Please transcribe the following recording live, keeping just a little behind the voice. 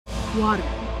Water.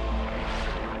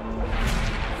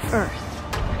 Earth.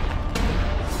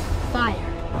 Fire.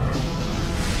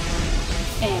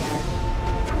 Air.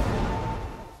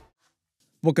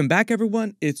 Welcome back,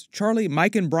 everyone. It's Charlie.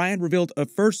 Mike and Bryan revealed a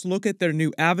first look at their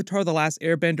new Avatar: The Last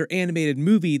Airbender animated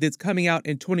movie that's coming out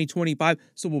in 2025,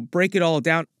 so we'll break it all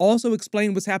down. Also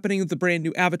explain what's happening with the brand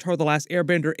new Avatar: The Last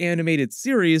Airbender animated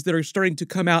series that are starting to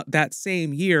come out that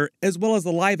same year, as well as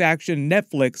the live-action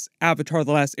Netflix Avatar: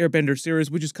 The Last Airbender series,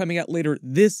 which is coming out later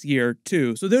this year,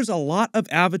 too. So there's a lot of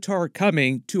Avatar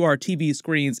coming to our TV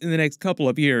screens in the next couple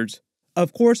of years.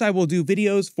 Of course, I will do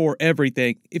videos for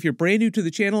everything. If you're brand new to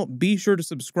the channel, be sure to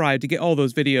subscribe to get all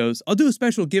those videos. I'll do a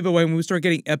special giveaway when we start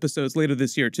getting episodes later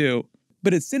this year too.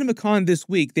 But at CinemaCon this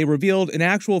week, they revealed an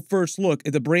actual first look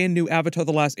at the brand new Avatar: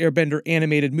 The Last Airbender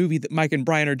animated movie that Mike and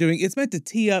Bryan are doing. It's meant to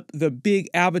tee up the big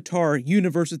Avatar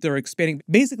universe that they're expanding.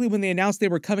 Basically, when they announced they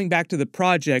were coming back to the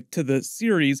project, to the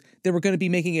series, they were going to be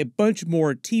making a bunch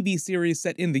more TV series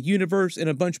set in the universe and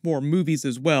a bunch more movies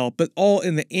as well, but all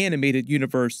in the animated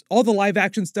universe. All the live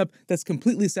action stuff, that's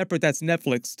completely separate, that's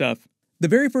Netflix stuff. The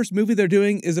very first movie they're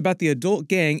doing is about the adult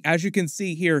gang, as you can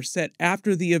see here, set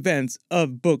after the events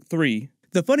of Book 3.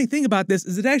 The funny thing about this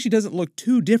is it actually doesn't look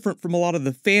too different from a lot of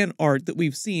the fan art that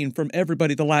we've seen from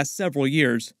everybody the last several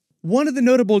years. One of the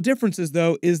notable differences,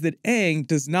 though, is that Aang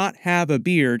does not have a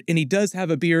beard, and he does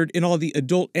have a beard in all the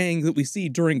adult Aang that we see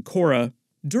during Korra.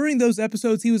 During those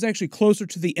episodes, he was actually closer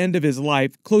to the end of his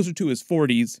life, closer to his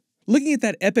 40s. Looking at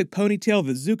that epic ponytail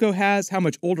that Zuko has, how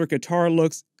much older Katara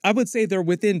looks, I would say they're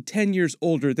within 10 years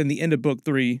older than the end of Book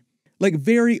 3. Like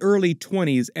very early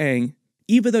 20s Aang,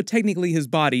 even though technically his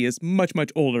body is much,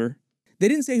 much older. They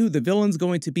didn't say who the villain's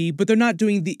going to be, but they're not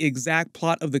doing the exact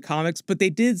plot of the comics, but they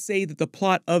did say that the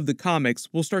plot of the comics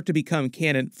will start to become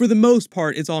canon. For the most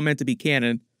part, it's all meant to be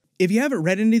canon. If you haven't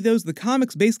read any of those, the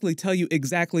comics basically tell you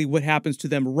exactly what happens to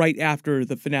them right after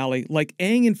the finale. Like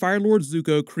Aang and Fire Lord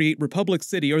Zuko create Republic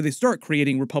City, or they start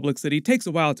creating Republic City. It takes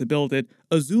a while to build it.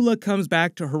 Azula comes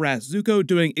back to harass Zuko,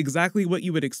 doing exactly what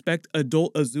you would expect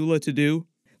adult Azula to do.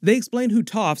 They explain who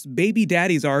Toph's baby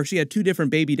daddies are. She had 2 different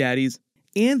baby daddies.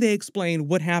 And they explain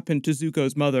what happened to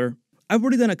Zuko's mother. I've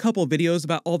already done a couple videos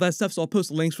about all that stuff, so I'll post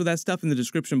links for that stuff in the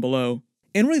description below.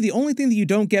 And really the only thing that you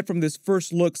don't get from this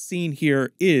first look scene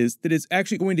here is that it's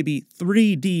actually going to be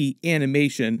 3D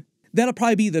animation. That'll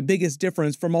probably be the biggest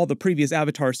difference from all the previous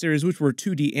Avatar series, which were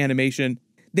 2D animation.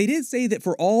 They did say that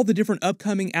for all the different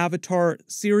upcoming Avatar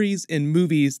series and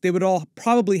movies, they would all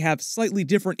probably have slightly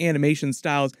different animation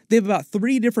styles. They have about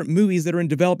 3 different movies that are in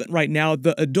development right now.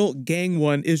 The adult gang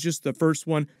one is just the first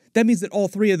one. That means that all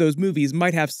 3 of those movies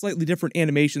might have slightly different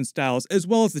animation styles, as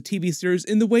well as the TV series,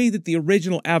 in the way that the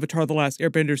original Avatar: The Last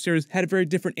Airbender series had a very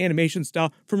different animation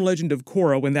style from Legend of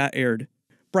Korra when that aired.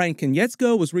 Bryan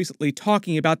was recently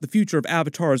talking about the future of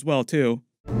Avatar as well, too.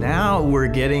 Now we're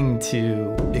getting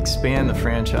to expand the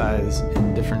franchise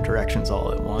in different directions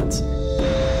all at once.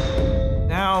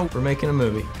 Now we're making a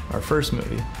movie, our first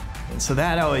movie. And so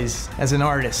that always, as an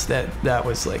artist, that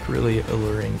was like really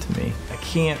alluring to me. I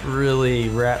can't really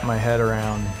wrap my head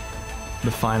around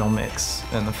the final mix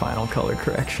and the final color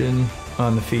correction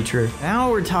on the feature. Now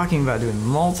we're talking about doing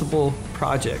multiple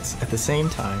projects at the same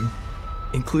time,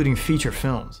 including feature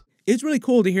films. It's really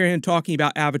cool to hear him talking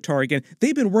about Avatar again.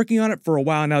 They've been working on it for a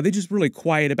while now. They're just really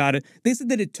quiet about it. They said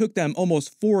that it took them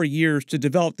almost 4 years to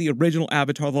develop the original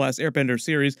Avatar: The Last Airbender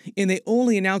series, and they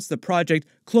only announced the project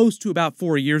close to about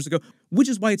 4 years ago, which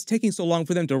is why it's taking so long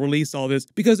for them to release all this,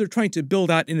 because they're trying to build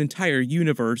out an entire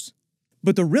universe.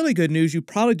 But the really good news you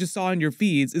probably just saw in your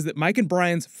feeds is that Mike and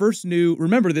Bryan's first new,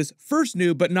 remember this, first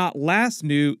new but not last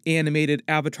new animated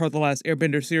Avatar: The Last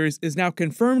Airbender series is now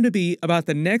confirmed to be about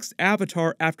the next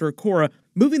Avatar after Korra,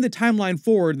 moving the timeline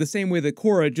forward the same way that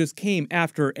Korra just came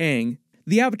after Aang.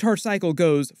 The Avatar cycle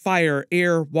goes fire,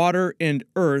 air, water, and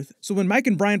earth. So when Mike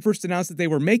and Bryan first announced that they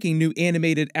were making new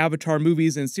animated Avatar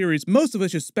movies and series, most of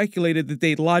us just speculated that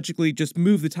they'd logically just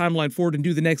move the timeline forward and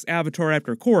do the next Avatar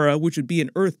after Korra, which would be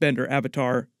an Earthbender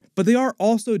Avatar. But they are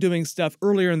also doing stuff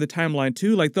earlier in the timeline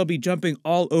too, like they'll be jumping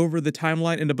all over the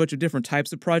timeline in a bunch of different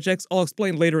types of projects. I'll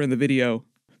explain later in the video.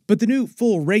 But the new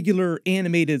full regular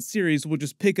animated series will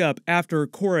just pick up after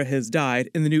Korra has died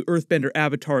and the new Earthbender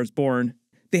Avatar is born.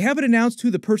 They haven't announced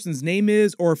who the person's name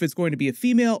is or if it's going to be a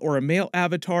female or a male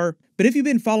avatar, but if you've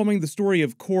been following the story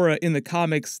of Korra in the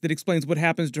comics that explains what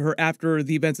happens to her after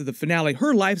the events of the finale,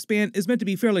 her lifespan is meant to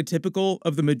be fairly typical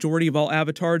of the majority of all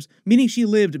avatars, meaning she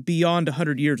lived beyond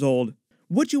 100 years old.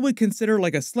 What you would consider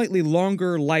like a slightly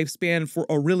longer lifespan for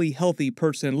a really healthy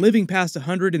person, living past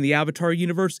 100 in the Avatar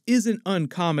universe isn't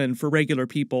uncommon for regular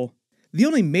people. The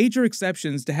only major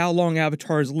exceptions to how long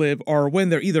avatars live are when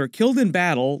they're either killed in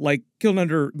battle, like killed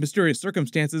under mysterious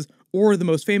circumstances, or the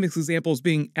most famous examples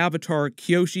being Avatar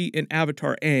Kyoshi and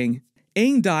Avatar Aang.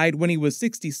 Aang died when he was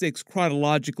 66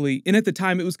 chronologically, and at the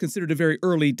time it was considered a very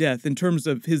early death in terms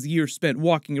of his years spent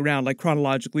walking around, like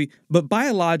chronologically, but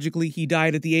biologically he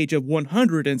died at the age of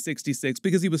 166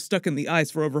 because he was stuck in the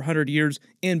ice for over 100 years,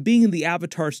 and being in the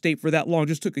Avatar state for that long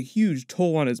just took a huge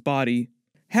toll on his body.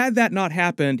 Had that not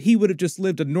happened, he would have just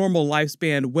lived a normal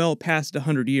lifespan well past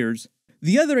 100 years.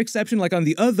 The other exception, like on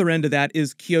the other end of that,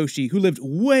 is Kyoshi, who lived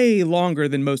way longer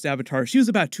than most avatars. She was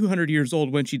about 200 years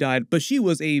old when she died, but she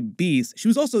was a beast. She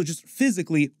was also just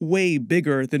physically way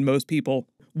bigger than most people.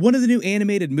 One of the new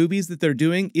animated movies that they're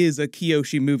doing is a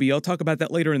Kyoshi movie. I'll talk about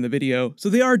that later in the video. So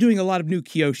they are doing a lot of new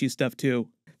Kyoshi stuff too.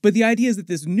 But the idea is that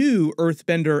this new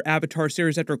Earthbender Avatar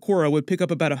series after Korra would pick up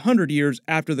about 100 years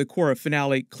after the Korra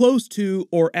finale, close to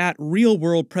or at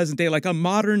real-world present day, like a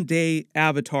modern-day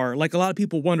Avatar, like a lot of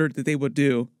people wondered that they would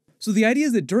do. So the idea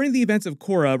is that during the events of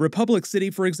Korra, Republic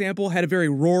City, for example, had a very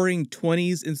roaring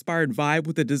 20s-inspired vibe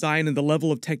with the design and the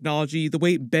level of technology, the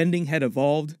way bending had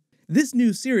evolved. This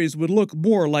new series would look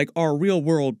more like our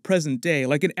real-world present day,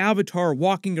 like an Avatar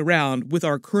walking around with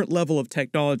our current level of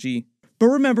technology. But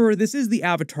remember, this is the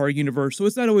Avatar universe, so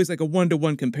it's not always like a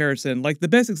one-to-one comparison. Like the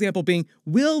best example being,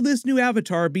 will this new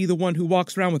Avatar be the one who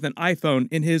walks around with an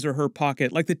iPhone in his or her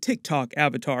pocket, like the TikTok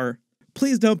Avatar?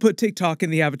 Please don't put TikTok in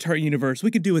the Avatar universe.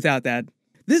 We could do without that.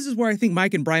 This is where I think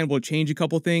Mike and Bryan will change a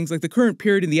couple things. Like the current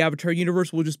period in the Avatar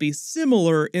universe will just be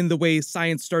similar in the way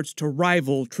science starts to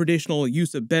rival traditional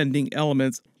use of bending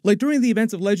elements. Like during the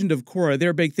events of Legend of Korra,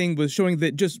 their big thing was showing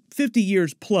that just 50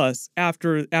 years plus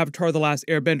after Avatar The Last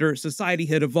Airbender, society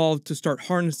had evolved to start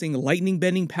harnessing lightning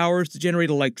bending powers to generate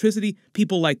electricity.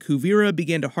 People like Kuvira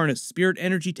began to harness spirit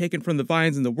energy taken from the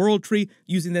vines in the World Tree,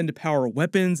 using them to power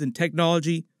weapons and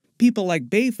technology. People like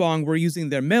Beifong were using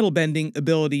their metal bending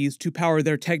abilities to power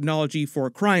their technology for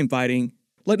crime fighting.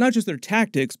 Like not just their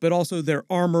tactics, but also their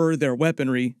armor, their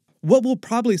weaponry. What we'll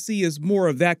probably see is more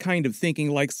of that kind of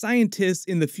thinking, like scientists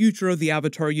in the future of the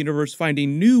Avatar universe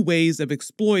finding new ways of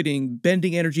exploiting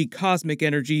bending energy, cosmic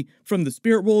energy, from the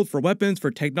spirit world for weapons,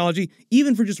 for technology,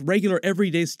 even for just regular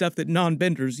everyday stuff that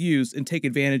non-benders use and take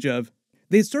advantage of.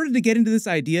 They started to get into this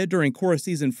idea during Korra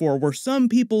Season 4, where some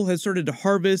people had started to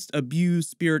harvest, abuse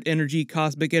spirit energy,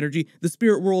 cosmic energy. The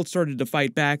spirit world started to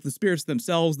fight back, the spirits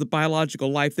themselves, the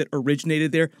biological life that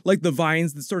originated there, like the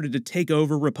vines that started to take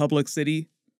over Republic City.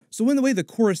 So in the way the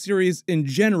Korra series in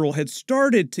general had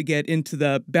started to get into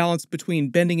the balance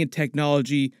between bending and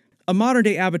technology, a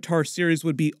modern-day Avatar series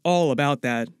would be all about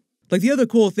that. Like the other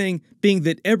cool thing being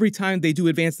that every time they do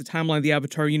advance the timeline of the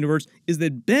Avatar universe is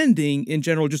that bending in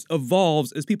general just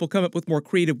evolves as people come up with more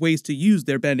creative ways to use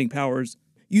their bending powers.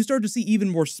 You start to see even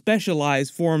more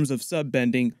specialized forms of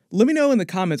sub-bending. Let me know in the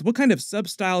comments what kind of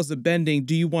sub-styles of bending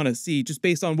do you want to see just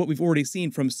based on what we've already seen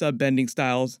from sub-bending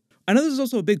styles. I know there's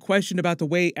also a big question about the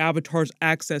way avatars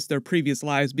access their previous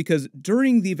lives because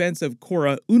during the events of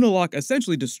Korra, Unalaq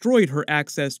essentially destroyed her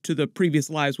access to the previous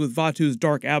lives with Vatu's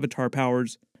dark avatar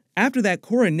powers. After that,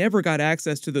 Korra never got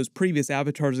access to those previous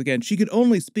avatars again. She could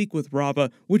only speak with Rava,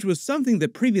 which was something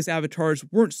that previous avatars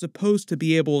weren't supposed to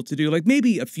be able to do. Like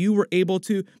maybe a few were able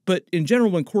to, but in general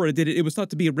when Korra did it, it was thought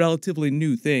to be a relatively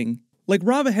new thing. Like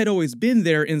Rava had always been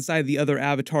there inside the other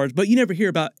avatars, but you never hear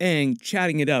about Aang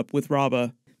chatting it up with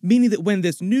Rava. Meaning that when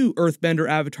this new Earthbender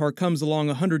avatar comes along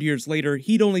 100 years later,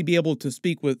 he'd only be able to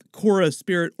speak with Korra's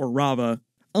spirit or Rava,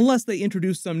 unless they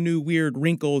introduce some new weird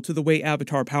wrinkle to the way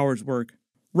avatar powers work.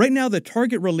 Right now, the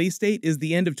target release date is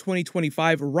the end of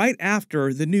 2025, right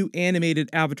after the new animated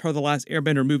Avatar The Last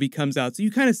Airbender movie comes out. So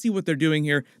you kind of see what they're doing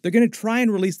here. They're going to try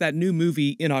and release that new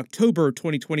movie in October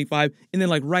 2025, and then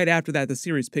like right after that, the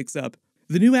series picks up.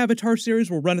 The new Avatar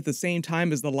series will run at the same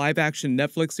time as the live-action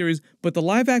Netflix series, but the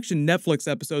live-action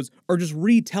Netflix episodes are just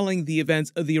retelling the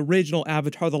events of the original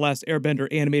Avatar The Last Airbender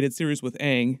animated series with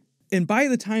Aang. And by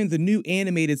the time the new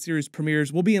animated series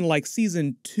premieres, we'll be in like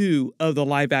season 2 of the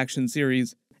live-action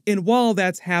series. And while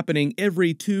that's happening,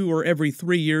 every 2 or every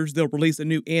 3 years, they'll release a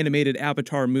new animated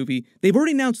Avatar movie. They've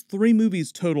already announced 3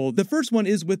 movies total. The first one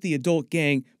is with the adult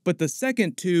gang, but the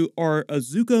second 2 are a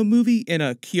Zuko movie and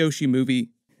a Kyoshi movie.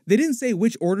 They didn't say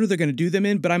which order they're going to do them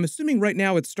in, but I'm assuming right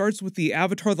now it starts with the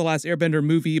Avatar The Last Airbender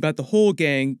movie about the whole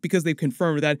gang, because they've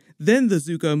confirmed that, then the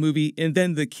Zuko movie, and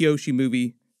then the Kyoshi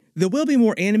movie. There will be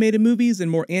more animated movies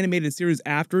and more animated series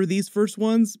after these first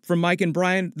ones from Mike and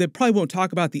Bryan. They probably won't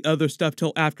talk about the other stuff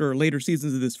till after later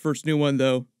seasons of this first new one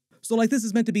though. So like this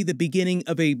is meant to be the beginning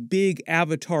of a big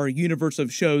Avatar universe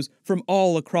of shows from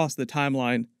all across the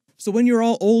timeline. So when you're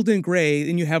all old and gray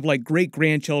and you have like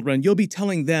great-grandchildren, you'll be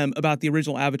telling them about the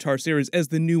original Avatar series as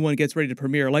the new one gets ready to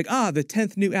premiere. Like, the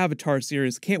 10th new Avatar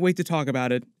series. Can't wait to talk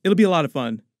about it. It'll be a lot of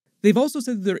fun. They've also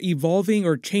said that they're evolving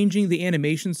or changing the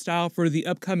animation style for the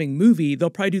upcoming movie.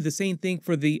 They'll probably do the same thing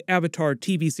for the Avatar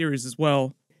TV series as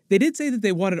well. They did say that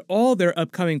they wanted all their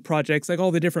upcoming projects, like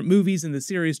all the different movies in the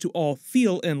series, to all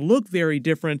feel and look very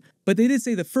different, but they did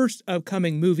say the first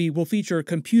upcoming movie will feature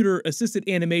computer-assisted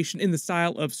animation in the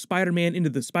style of Spider-Man Into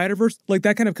the Spider-Verse. Like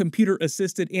that kind of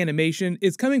computer-assisted animation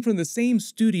is coming from the same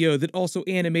studio that also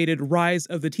animated Rise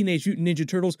of the Teenage Mutant Ninja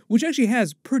Turtles, which actually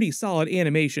has pretty solid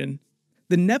animation.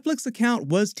 The Netflix account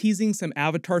was teasing some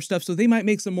Avatar stuff, so they might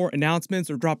make some more announcements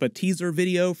or drop a teaser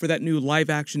video for that new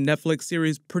live-action Netflix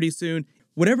series pretty soon.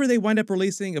 Whatever they wind up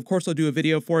releasing, of course I'll do a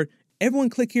video for it. Everyone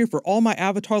click here for all my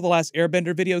Avatar The Last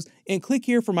Airbender videos, and click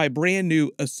here for my brand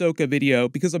new Ahsoka video,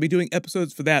 because I'll be doing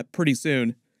episodes for that pretty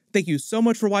soon. Thank you so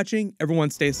much for watching, everyone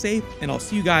stay safe, and I'll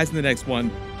see you guys in the next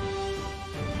one.